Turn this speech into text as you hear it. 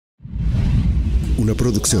una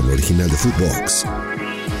producción original de Footbox.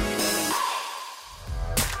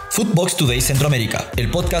 Footbox Today Centroamérica,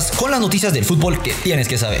 el podcast con las noticias del fútbol que tienes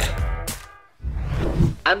que saber.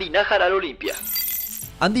 Najar al Olimpia.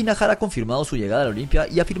 Najar ha confirmado su llegada al Olimpia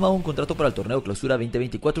y ha firmado un contrato para el torneo Clausura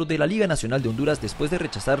 2024 de la Liga Nacional de Honduras después de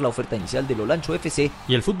rechazar la oferta inicial del Olancho FC,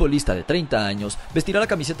 y el futbolista de 30 años vestirá la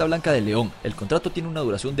camiseta blanca del León. El contrato tiene una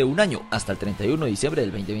duración de un año, hasta el 31 de diciembre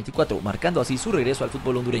del 2024, marcando así su regreso al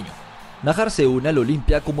fútbol hondureño. Najar se une al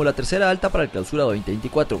Olimpia como la tercera alta para el Clausura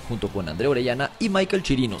 2024, junto con André Orellana y Michael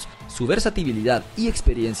Chirinos. Su versatilidad y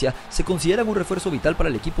experiencia se consideran un refuerzo vital para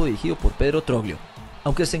el equipo dirigido por Pedro Troglio.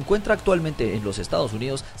 Aunque se encuentra actualmente en los Estados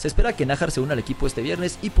Unidos, se espera que Najar se una al equipo este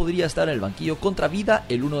viernes y podría estar en el banquillo contra Vida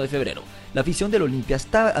el 1 de febrero. La afición del Olimpia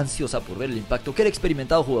está ansiosa por ver el impacto que el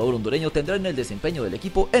experimentado jugador hondureño tendrá en el desempeño del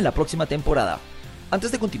equipo en la próxima temporada.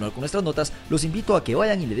 Antes de continuar con nuestras notas, los invito a que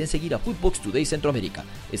vayan y le den seguir a Footbox Today Centroamérica.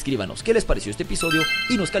 Escríbanos qué les pareció este episodio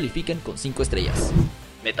y nos califiquen con 5 estrellas.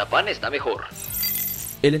 Metapán está mejor.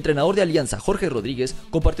 El entrenador de Alianza, Jorge Rodríguez,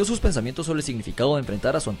 compartió sus pensamientos sobre el significado de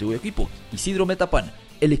enfrentar a su antiguo equipo, Isidro Metapán.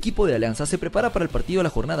 El equipo de Alianza se prepara para el partido de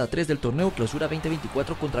la jornada 3 del torneo Clausura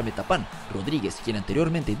 2024 contra Metapán. Rodríguez, quien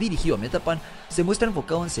anteriormente dirigió a Metapán, se muestra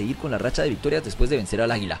enfocado en seguir con la racha de victorias después de vencer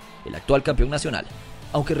al Águila, el actual campeón nacional.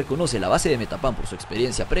 Aunque reconoce la base de Metapán por su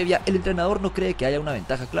experiencia previa, el entrenador no cree que haya una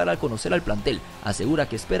ventaja clara al conocer al plantel. Asegura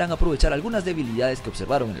que esperan aprovechar algunas debilidades que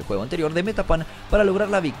observaron en el juego anterior de Metapán para lograr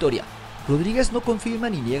la victoria. Rodríguez no confirma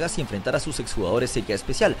ni niega si enfrentar a sus exjugadores sería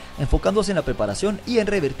especial, enfocándose en la preparación y en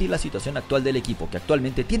revertir la situación actual del equipo, que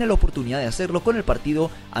actualmente tiene la oportunidad de hacerlo con el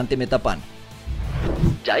partido ante Metapán.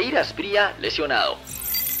 Jair Asprilla lesionado.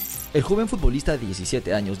 El joven futbolista de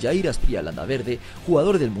 17 años, Jair Asprilla Landaverde,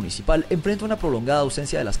 jugador del Municipal, enfrenta una prolongada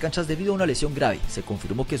ausencia de las canchas debido a una lesión grave. Se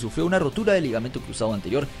confirmó que sufrió una rotura del ligamento cruzado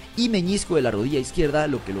anterior y meñisco de la rodilla izquierda,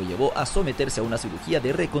 lo que lo llevó a someterse a una cirugía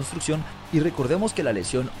de reconstrucción, y recordemos que la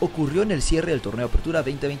lesión ocurrió en el cierre del torneo Apertura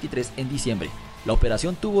 2023 en diciembre. La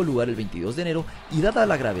operación tuvo lugar el 22 de enero y dada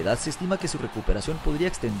la gravedad se estima que su recuperación podría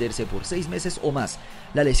extenderse por 6 meses o más.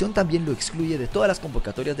 La lesión también lo excluye de todas las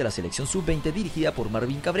convocatorias de la selección sub-20 dirigida por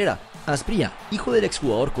Marvin Cabrera. Asprilla, hijo del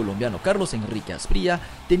exjugador colombiano Carlos Enrique Asprilla,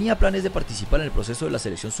 tenía planes de participar en el proceso de la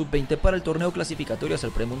selección sub-20 para el torneo clasificatorio hacia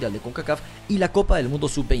el premundial de CONCACAF y la Copa del Mundo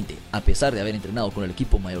sub-20. A pesar de haber entrenado con el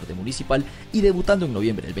equipo mayor de Municipal y debutando en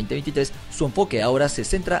noviembre del 2023, su enfoque ahora se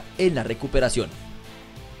centra en la recuperación.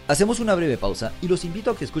 Hacemos una breve pausa y los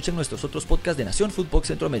invito a que escuchen nuestros otros podcasts de Nación Footbox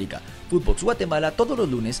Centroamérica, Footbox Guatemala todos los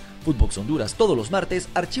lunes, Footbox Honduras todos los martes,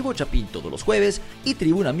 Archivo Chapín todos los jueves y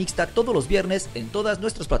Tribuna Mixta todos los viernes en todas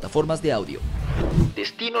nuestras plataformas de audio.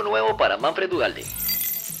 Destino nuevo para Manfred Ugalde.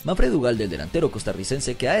 Manfred Ugalde, el delantero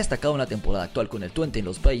costarricense que ha destacado en la temporada actual con el Twente en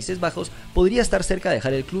los Países Bajos, podría estar cerca de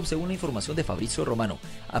dejar el club según la información de Fabrizio Romano.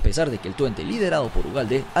 A pesar de que el Twente, liderado por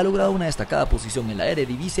Ugalde, ha logrado una destacada posición en la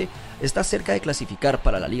Eredivisie, está cerca de clasificar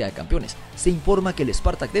para la Liga de Campeones. Se informa que el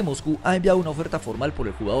Spartak de Moscú ha enviado una oferta formal por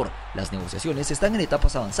el jugador. Las negociaciones están en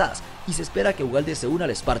etapas avanzadas y se espera que Ugalde se una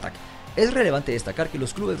al Spartak. Es relevante destacar que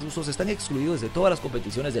los clubes rusos están excluidos de todas las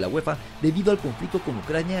competiciones de la UEFA debido al conflicto con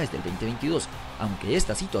Ucrania desde el 2022. Aunque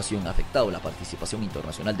esta situación ha afectado la participación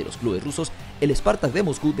internacional de los clubes rusos, el Spartak de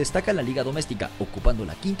Moscú destaca en la liga doméstica, ocupando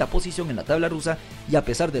la quinta posición en la tabla rusa, y a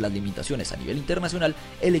pesar de las limitaciones a nivel internacional,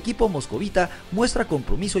 el equipo moscovita muestra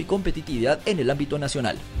compromiso y competitividad en el ámbito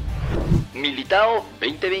nacional. Militao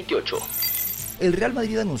 2028. El Real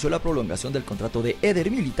Madrid anunció la prolongación del contrato de Eder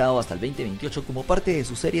Militao hasta el 2028 como parte de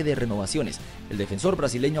su serie de renovaciones. El defensor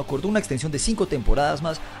brasileño acordó una extensión de 5 temporadas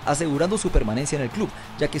más, asegurando su permanencia en el club,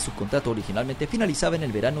 ya que su contrato originalmente finalizaba en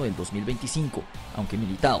el verano del 2025. Aunque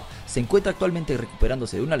Militao se encuentra actualmente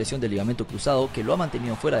recuperándose de una lesión de ligamento cruzado que lo ha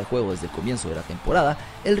mantenido fuera de juego desde el comienzo de la temporada,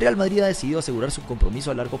 el Real Madrid ha decidido asegurar su compromiso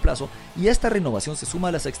a largo plazo, y a esta renovación se suma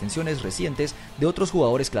a las extensiones recientes de otros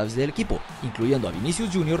jugadores claves del equipo, incluyendo a Vinicius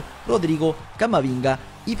Jr., Rodrigo, Camavinga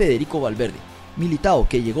y Federico Valverde. Militao,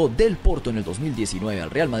 que llegó del Porto en el 2019 al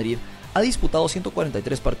Real Madrid, ha disputado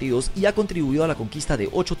 143 partidos y ha contribuido a la conquista de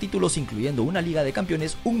 8 títulos, incluyendo una Liga de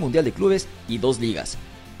Campeones, un Mundial de Clubes y 2 ligas.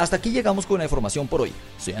 Hasta aquí llegamos con la información por hoy.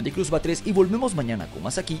 Soy Andy Cruz Batres y volvemos mañana con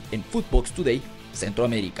más aquí en Footbox Today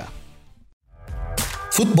Centroamérica.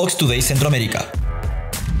 Footbox Today Centroamérica,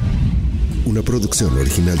 una producción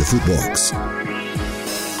original de Footbox.